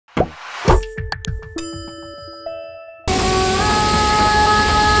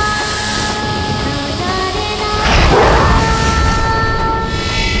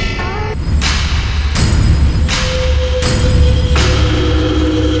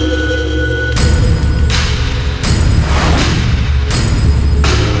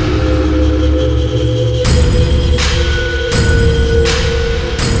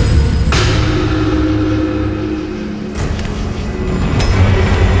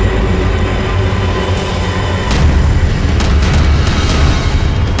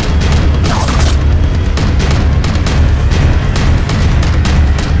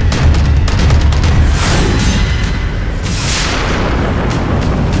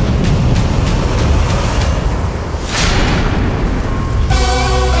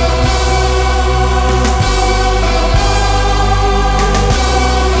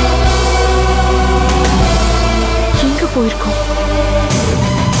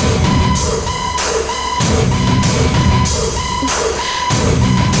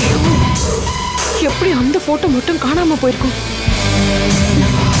எப்படி அந்த போட்டோ மட்டும் காணாம போயிருக்கும்?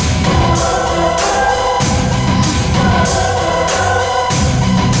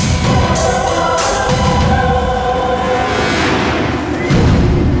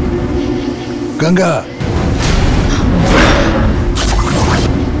 கங்கா,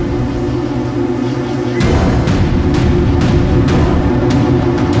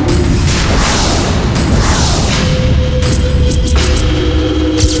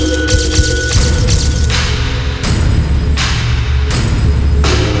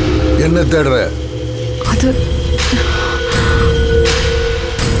 என்ன தேடுற? அது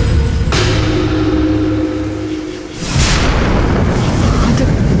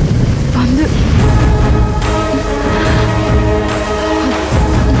வந்து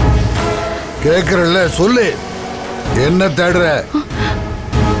கேக்குறல்ல, சொல்லு. என்ன தேடுற?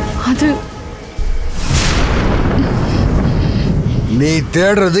 அது நீ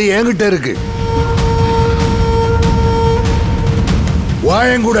தேடுறது என்கிட்ட இருக்கு.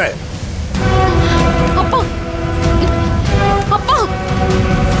 வாயன் கூட. அப்பா, அப்பா,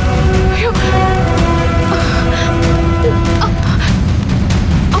 ஐயோ,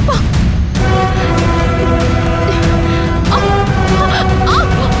 அப்பா,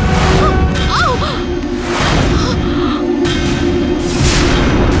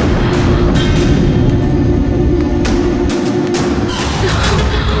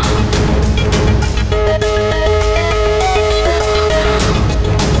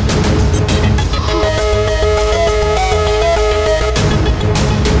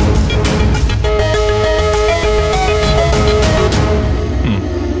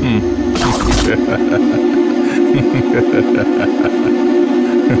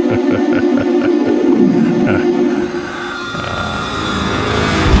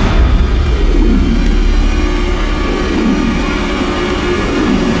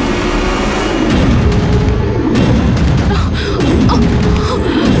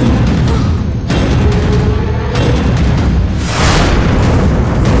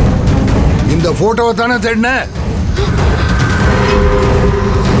 இந்த போட்டோவை தானே தேடின?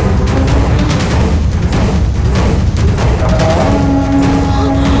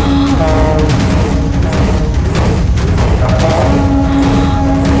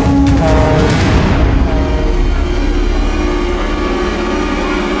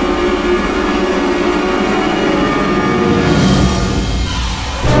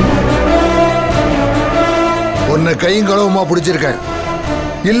 உன்னை கையும் களவுமா பிடிச்சிருக்கேன்.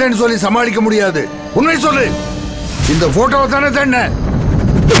 இல்லைன்னு சொல்லி சமாளிக்க முடியாது. உண்மை சொல்லு. இந்த போட்டோவை தானே தேடின?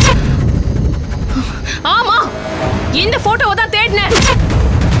 ஆமா, இந்த போட்டோவை தான் தேடினேன்.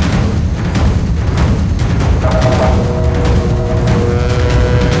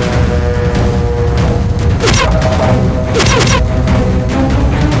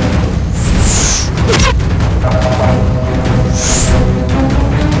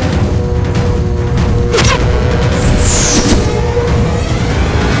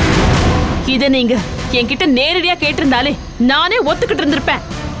 இத நீங்க என்கிட்ட நேரடியா கேட்டிருந்தாலே நானே ஒத்துக்கிட்டு இருந்திருப்பேன்.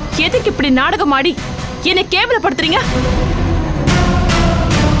 எதுக்கு இப்படி நாடகம் ஆடி என்னை கேவலப்படுத்துறீங்க?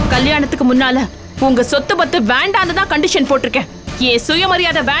 கல்யாணத்துக்கு முன்னால உங்க சொத்து பத்து வேண்டான்னு தான் கண்டிஷன் போட்டிருக்கேன். என்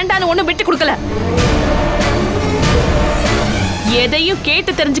சுயமரியாதை வேண்டான்னு ஒண்ணும் விட்டு கொடுக்கல. எதையும்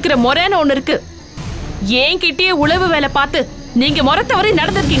கேட்டு தெரிஞ்சுக்கிற முறைன்னு ஒண்ணு இருக்கு. என்கிட்டயே உளவு வேலை பார்த்து நீங்க முறை தவறி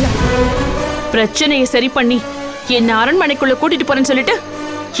நடந்திருக்கீங்க. பிரச்சனையை சரி பண்ணி என்ன அரண்மனைக்குள்ள கூட்டிட்டு போறேன்னு சொல்லிட்டு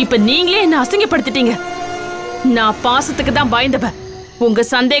இப்ப நீங்களே என்ன அசிங்கப்படுத்திட்டீங்க. நான் பாசத்துக்கு தான் பயந்தவ. உங்க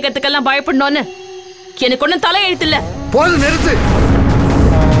சந்தேகத்துக்கெல்லாம் பயப்படணும்னு எனக்கு ஒண்ணும் தலையெழுத்து இல்ல. போது, நிறுத்து.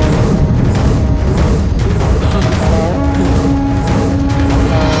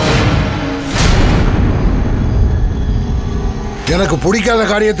 எனக்கு பிடிக்காத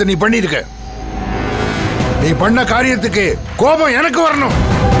காரியத்தை நீ பண்ணிருக்க. நீ பண்ண காரியத்துக்கு கோபம் எனக்கு வரணும்.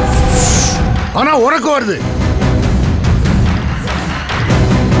 ஆனா உனக்கு வருது.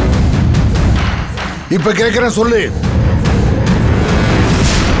 இப்ப கேக்குறேன், சொல்லு.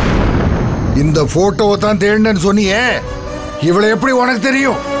 இந்த போட்டோவை தான் தேடினேன்னு சொன்னியே, இவளை எப்படி உனக்கு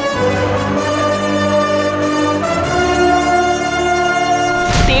தெரியும்?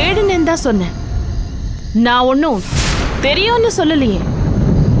 தேடினேன்னு தான் சொன்னேன். நான் ஒன்னும் தெரியும்னு சொல்லலையே.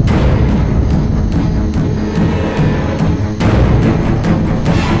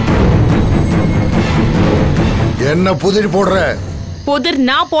 என்ன புதிர் போடுற? புதிர்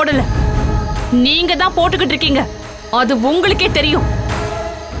நான் போடல, நீங்க தான் போட்டுக்கிட்டு இருக்கீங்க. அது உங்களுக்கே தெரியும்.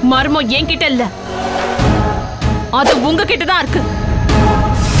 மர்மம் என்கிட்ட இல்ல, அது உங்ககிட்ட தான் இருக்கு.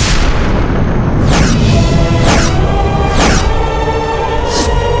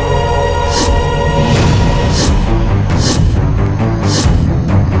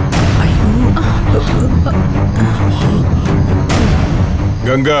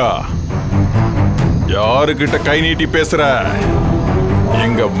 கங்கா, யாருகிட்ட கை நீட்டி பேசுற?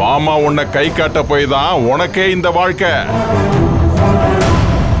 எங்க மாமா உன்னை கை காட்ட போய் தான் உனக்கே இந்த வாழ்க்கை.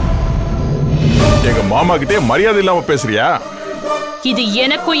 எங்க மாமா கிட்டே மரியாதை இல்லாம பேசுறியா? இது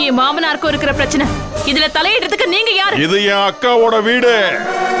எனக்கும் என் மாமனாருக்கும் இருக்கிற பிரச்சனை. இதுல தலையிடுறதுக்கு நீங்க யாரு? இது என் அக்காவோட வீடு.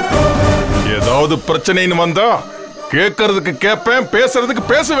 ஏதாவது பிரச்சனைன்னு வந்தா கேட்கறதுக்கு கேட்பேன், பேசுறதுக்கு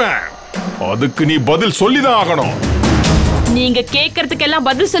பேசுவேன். அதுக்கு நீ பதில் சொல்லிதான் ஆகணும். நீங்க கேட்கறதுக்கு எல்லாம்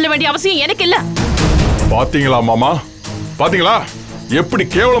பதில் சொல்ல வேண்டிய அவசியம் எனக்கு இல்ல. பாத்தீங்களா மாமா, பாத்தீங்களா எப்படி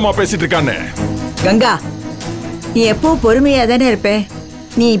கேவலமா பேசிட்டு இருக்கான்னு? கங்கா, நீ எப்போ பொறுமையா தானே இருப்ப.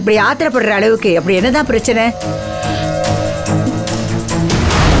 நீ இப்படி ஆத்திரப்படுற அளவுக்கு அப்படி என்னதான் பிரச்சனை?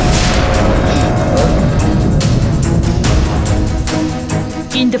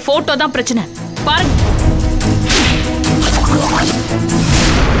 இந்த போட்டோ தான் பிரச்சனை. பாருங்க.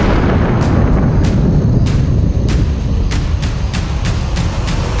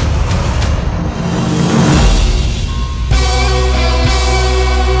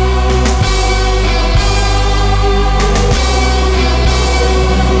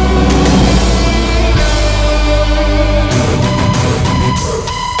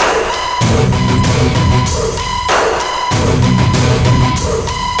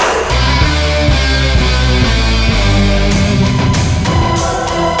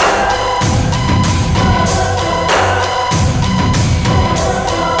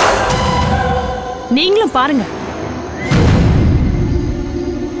 நீங்களும் பாருங்க.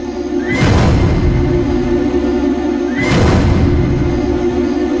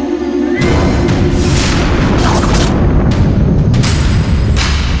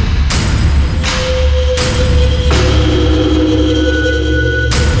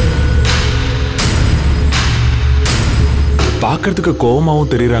 பார்க்கிறதுக்கு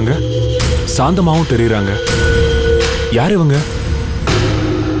கோவமாவும் தெரியுறாங்க, சாந்தமாவும் தெரியுறாங்க. யார் இவங்க?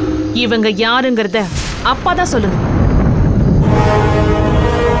 இவங்க யாருங்கிறத அப்பாதான் சொல்லணும்.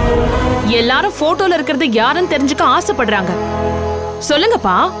 எல்லாரும் போட்டோல இருக்கிறது யாருன்னு தெரிஞ்சுக்க ஆசைப்படுறாங்க.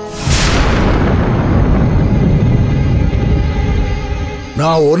 சொல்லுங்கப்பா.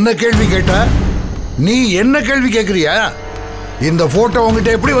 நான் ஒன்ன கேள்வி கேட்டா நீ என்ன கேள்வி கேக்குறியா? இந்த போட்டோ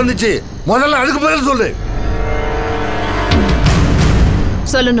உங்ககிட்ட எப்படி வந்துச்சு? முதல்ல அதுக்கு பதில் சொல்லு.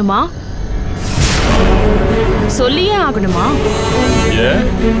 சொல்லணுமா? சொல்லியே ஆகணுமா?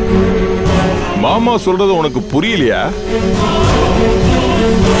 மாமா சொல்றது உனக்கு புரியலையா?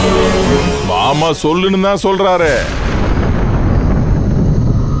 மாமா சொல்லுன்னு தான் சொல்றாரு.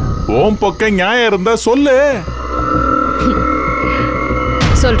 உன் பக்கம் நியாயம் இருந்தா சொல்லு.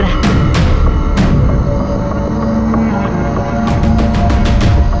 சொல்றேன்.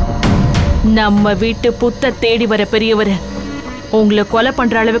 நம்ம வீட்டு புத்த தேடி வர பெரியவர் உங்களை கொலை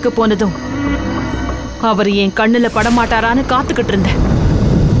பண்ற அளவுக்கு போனதும் அவர் என் கண்ணுல படமாட்டாரான்னு காத்துக்கிட்டு இருந்தேன்.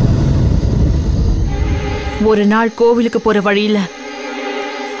 ஒரு நாள் கோவிலுக்கு போற வழியில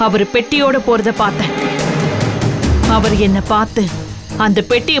அவர் பெட்டியோட போறத பார்த்தேன். அவர் என்ன பார்த்து அந்த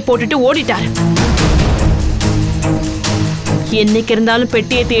பெட்டியை போட்டுட்டு ஓடிட்டாரு. என்னைக்கு இருந்தாலும்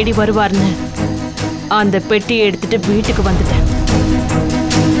பெட்டியை தேடி வருவார்னு அந்த பெட்டியை எடுத்துட்டு வீட்டுக்கு வந்துட்டேன்.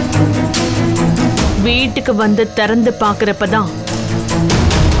 வீட்டுக்கு வந்து திறந்து பார்க்கறப்பதான்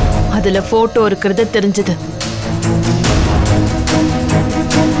அதுல போட்டோ இருக்கிறது தெரிஞ்சது.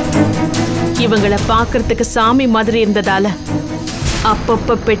 இவங்களை பார்க்கறதுக்கு சாமி மாதிரி இருந்ததால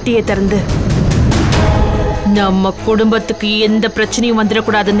அப்பப்ப பெட்டியை திறந்து நம்ம குடும்பத்துக்கு எந்த பிரச்சனையும்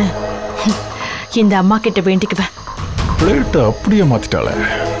வந்துடக்கூடாதுன்னு இந்த அம்மா கிட்ட வேண்டிக்குவேன். பிளேட் அப்படியே மாத்திட்டாளே.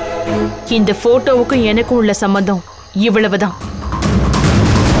 இந்த போட்டோவுக்கும் எனக்கும் உள்ள சம்பந்தம் இவ்வளவுதான்.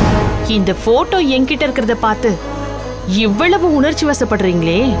 இந்த போட்டோ என்கிட்ட இருக்கிறத பார்த்து இவ்வளவு உணர்ச்சி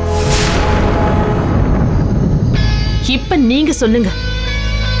வசப்படுறீங்களே, இப்ப நீங்க சொல்லுங்க,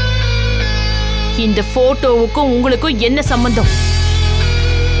 இந்த போட்டோவுக்கும் உங்களுக்கும் என்ன சம்பந்தம்?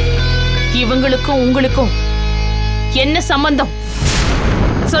 இவங்களுக்கும் உங்களுக்கும் என்ன சம்பந்தம்?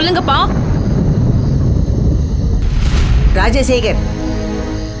 சொல்லுங்கப்பா. ராஜசேகர்,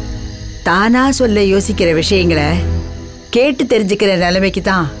 தானா சொல்ல யோசிக்கிற விஷயங்களை கேட்டு தெரிஞ்சுக்கிற நிலைமைக்கு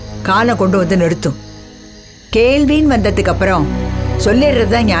தான் காலம் கொண்டு வந்து நிறுத்தும். கேள்வின்னு வந்ததுக்கு அப்புறம்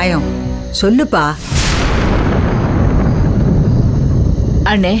சொல்லிடுறது தான் நியாயம். சொல்லுப்பா.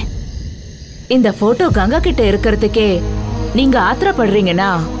 அண்ணே, இந்த போட்டோ கங்கா கிட்ட இருக்கிறதுக்கே நீங்க ஆத்திரப்படுறீங்கன்னா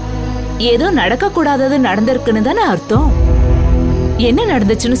ஏதோ நடக்க கூடாதது நடந்திருக்குன்னு தானே அர்த்தம். என்ன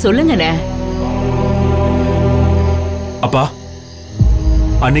நடந்துச்சுன்னு சொல்லுங்கண்ணே. அப்பா,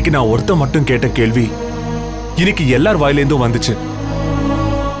 அன்னைக்கு நான் ஒருத்த மட்டும் கேட்ட கேள்வி இன்னைக்கு எல்லார் வாயிலேருந்தும் வந்துச்சு.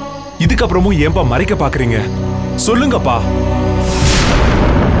 இதுக்கப்புறமும் ஏன்பா மறைக்க பாக்குறீங்க? சொல்லுங்கப்பா.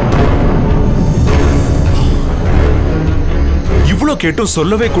 இவ்ளோ கேட்டும்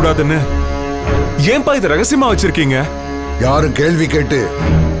சொல்லவே கூடாதுன்னு ஏன்பா இதை ரகசியமா வச்சிருக்கீங்க? யாரும் கேள்வி கேட்டு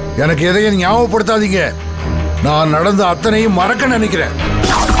எனக்கு எதையும் ஞாபகப்படுத்தாதீங்க. நான் நடந்த அத்தனையும் மறக்க நினைக்கிறேன்.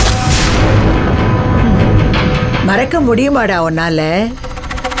 மறக்க முடியுமாடா உன்னால?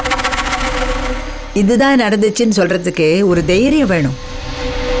 இதுதான் நடந்துச்சுன்னு சொல்றதுக்கு ஒரு தைரியம் வேணும்.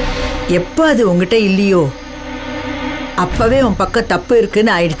 எப்போ அது உங்ககிட்ட இல்லையோ அப்பவே உன் பக்கம் தப்பு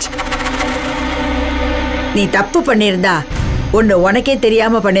இருக்குன்னு ஆயிடுச்சு. நீ தப்பு பண்ணியிருந்தா ஒன்று உனக்கே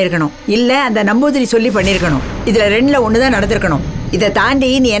தெரியாம பண்ணியிருக்கணும், இல்லை அந்த நம்பூதிரி சொல்லி பண்ணியிருக்கணும். இதுல ரெண்டுல ஒண்ணுதான் நடந்திருக்கணும். இதை தாண்டி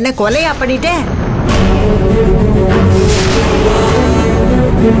நீ என்ன கொலையா பண்ணிட்ட?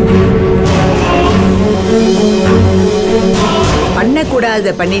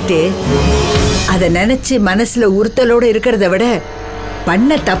 பண்ணக்கூடாத பண்ணிட்டு அதை நினைச்சு மனசுல உறுத்தலோட இருக்கிறத விட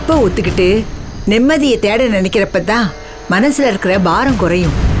பண்ண தப்ப ஒத்துக்கிட்டு நிம்மதியை தேட நினைக்கிறப்பதான் மனசுல இருக்கிற பாரம்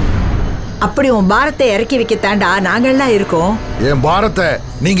குறையும். அப்படி உன் பாரத்தை இறக்கி வைக்கத்தாண்டா நாங்கள்லாம் இருக்கோம். என் பாரத்தை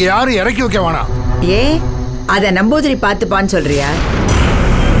நீங்க யாரும் இறக்கி வைக்க வேணாம். ஏன் அதை நம்பூதிரி பார்த்துப்பான்னு சொல்றியா?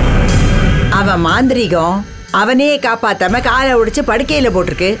 அவன் மாந்திரிகம் அவனே காப்பாத்தாம காலை ஒடிச்சு படுக்கையில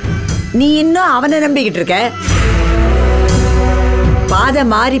போட்டிருக்கு. நீ இன்னும் அவனை நம்பிக்கிட்டு இருக்க. பாதை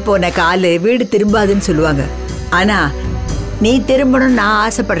மாறி போன காலு வீடு திரும்பாதுன்னு சொல்லுவாங்க. ஆனா நீ திரும்பணும் நான்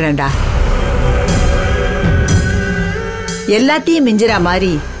ஆசைப்படுறேன்டா. எல்லாத்தையும் மிஞ்சிற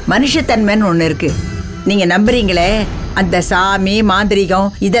மாதிரி மனுஷத்தன்மைன்னு ஒண்ணு இருக்கு. நீங்க நம்புறீங்களே, அந்த சாமி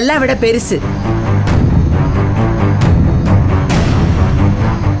மாந்திரிகம் இதெல்லாம் விட பெருசு.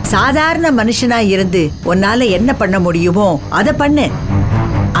 சாதாரண மனுஷனா இருந்து உன்னால என்ன பண்ண முடியுமோ அதை பண்ணு.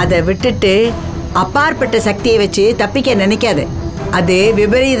 அதை விட்டுட்டு அப்பாற்பட்ட சக்தியை வச்சு தப்பிக்க நினைக்காது. அது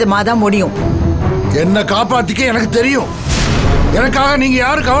விபரீதமா தான் முடியும். என்ன காப்பாத்திக்க எனக்கு தெரியும். எனக்காக நீங்க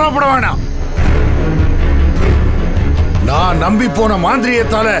யாரும் கவலைப்பட வேணாம். நான் நம்பி போன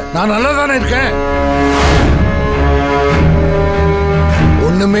மாந்திரியத்தால நான் நல்லா தானே இருக்கேன்.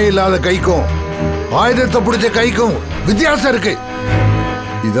 ஒண்ணுமே இல்லாத கைக்கும் ஆயுதத்தை பிடிச்ச கைக்கும் வித்தியாசம் இருக்கு.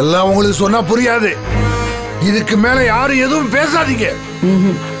 இதெல்லாம் உங்களுக்கு சொன்னா புரியாது. இதுக்கு மேல யாரும் எதுவும் பேசாதீங்க.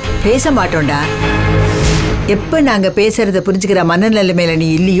 பேச மாட்டோம்டா. எப்ப நாங்க பேசுறத புரிஞ்சுக்கிற மனநிலைமையில நீ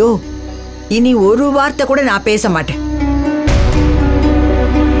இல்லையோ இனி ஒரு வார்த்தை கூட நான் பேச மாட்டேன்.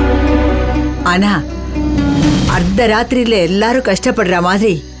 ஆனா அர்த்த ராத்திரியில எல்லாரும் கஷ்டப்படுற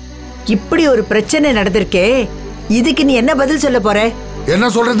மாதிரி இப்படி ஒரு பிரச்சனை நடந்திருக்கே, இதுக்கு நீ என்ன பதில் சொல்ல போற? என்ன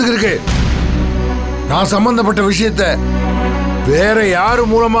சொல்றதுக்கு இருக்கு? நான் சம்பந்தப்பட்ட விஷயத்த வேற யாரு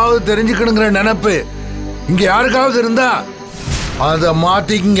மூலமாவது தெரிஞ்சுக்கணுங்கிற நினைப்பு இங்க யாருக்காவது இருந்தா அத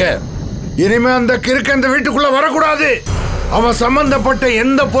மாத்திக்கங்க. இனிமே அந்த கிறுக்க இந்த வீட்டுக்குள்ள வரக்கூடாது. அவன் சம்பந்தப்பட்ட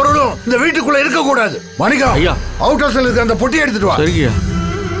எந்த பொருளும் இந்த வீட்டுக்குள்ள இருக்க கூடாது. மணிகா, அவுட் ஹவுஸ்ல இருக்க அந்த பொட்டி எடுத்துட்டு வா. சரிங்க.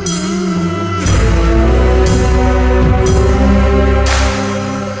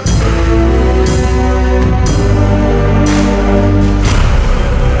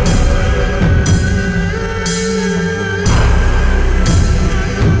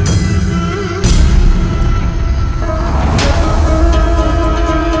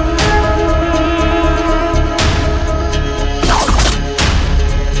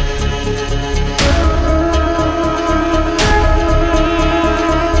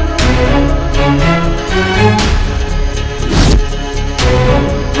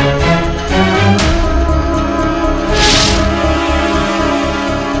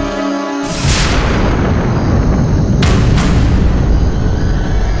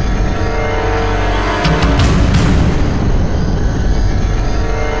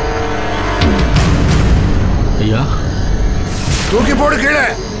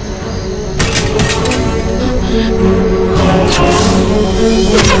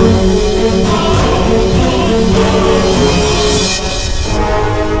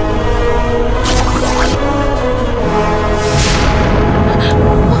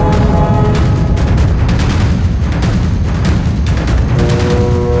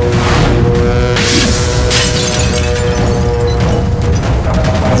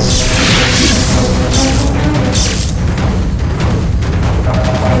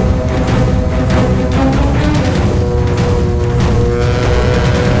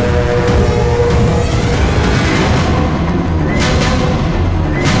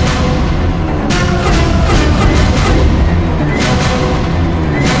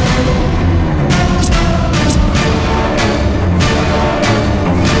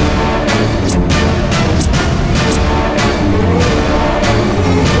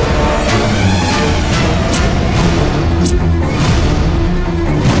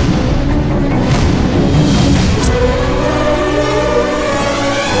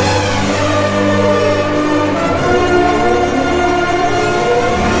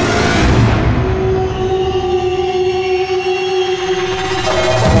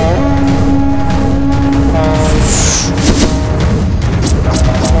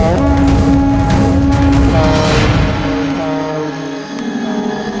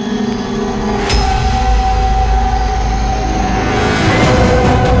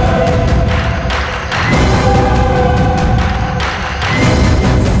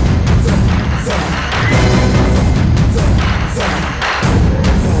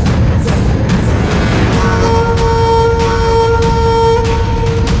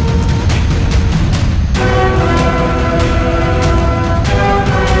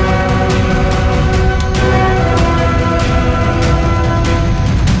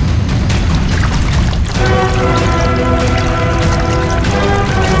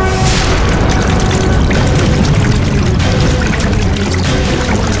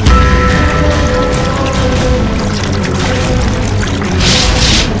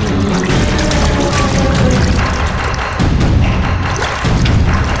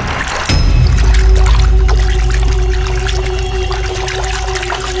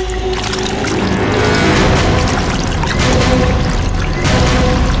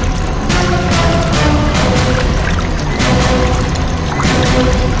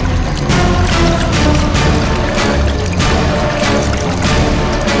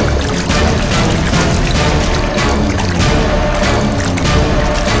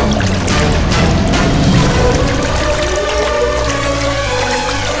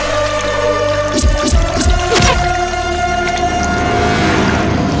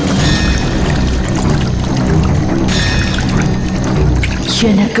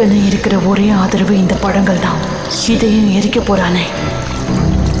 எனக்குன்னு இருக்கிற ஒரே ஆதரவு இந்த படங்கள் தான். இதையும் எரிக்க போறானே.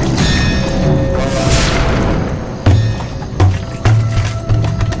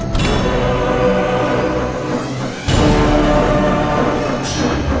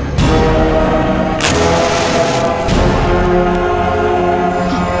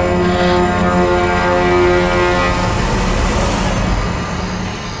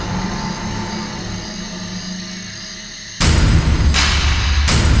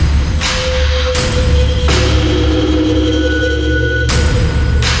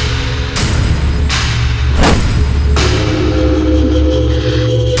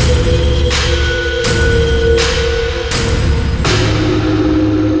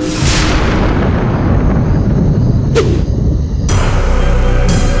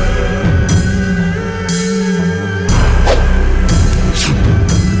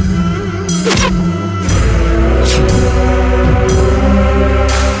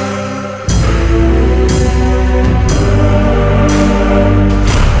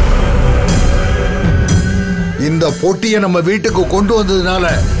 இந்த பொட்டியை நம்ம வீட்டுக்கு கொண்டு வந்ததுனால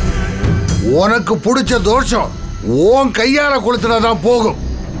உனக்கு பிடிச்ச தோஷம் உன் கையால கொளுத்துனாதான் போகும்.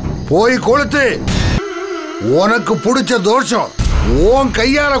 போய் கொளுத்து. உனக்கு பிடிச்ச தோஷம் உன்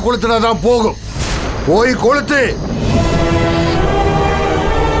கையால கொளுத்துனாதான் போகும். போய் கொளுத்து.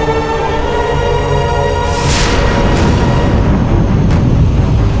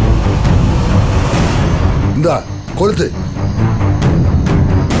 இந்தா கொளுத்து.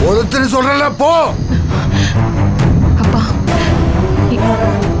 கொளுத்துன்னு சொல்றல, போ. அப்பா,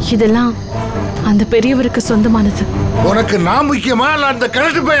 இதெல்லாம் அந்த பெரியவருக்கு சொந்தமானது. உனக்கு நான் முக்கியமா இல்ல அந்த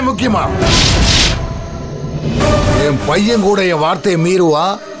கிழட்டு பையன் முக்கியமா? என் பையன் கூட என் வார்த்தையை மீறுவா.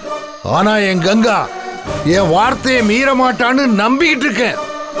 ஆனா என் கங்கா என் வார்த்தையை மீற மாட்டான்னு நம்பிக்கிட்டு இருக்கேன்.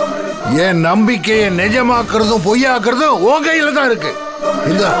 என் நம்பிக்கையை நிஜமாக்குறதும் பொய்யாக்குறதும் உன் கையில தான் இருக்கு.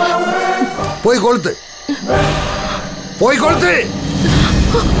 இந்த போய் கொளுத்து. போய் கொளுத்து.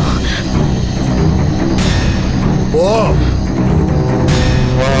 போ.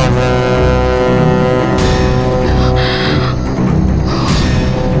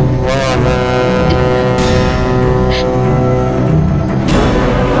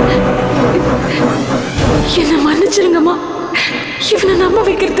 என்ன மன்னிச்சிருங்கம்மா. இவனை நம்ப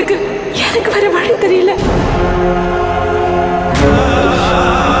வைக்கிறதுக்கு எனக்கு வேற வழி தெரியல.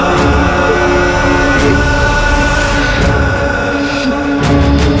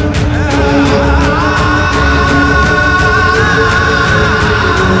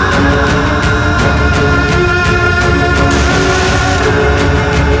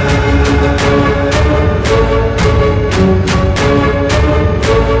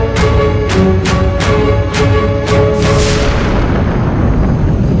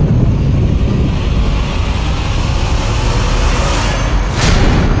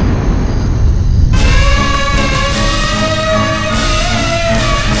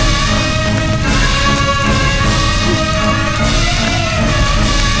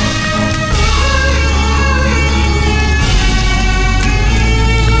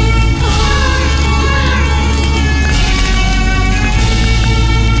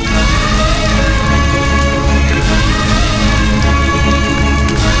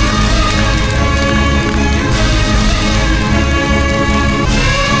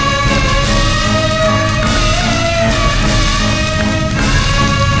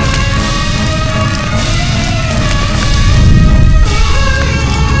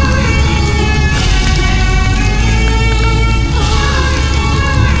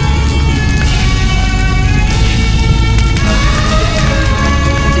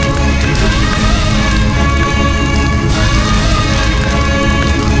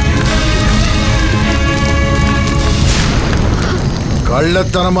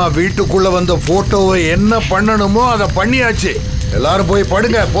 கள்ளத்தனமா வீட்டுக்குள்ள வந்த போட்டோவை என்ன பண்ணணுமோ அதை பண்ணியாச்சு. எல்லாரும் போய்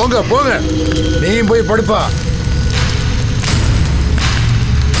படுங்க. போங்க போங்க. நீ போய் படுப்பா.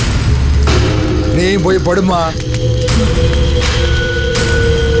 நீ போய் படுமா.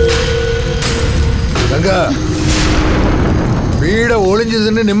 தங்க வீட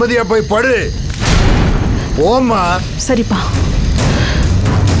ஒளிஞ்சதுன்னு நிம்மதியா போய் படு. போமா. சரிப்பா.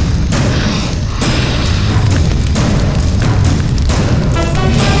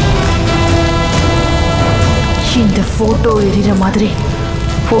 இந்த போட்டோ எரிற மாதிரி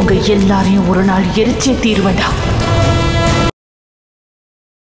உங்க எல்லாரையும் ஒரு நாள் எரிச்சே தீர்வேண்டா.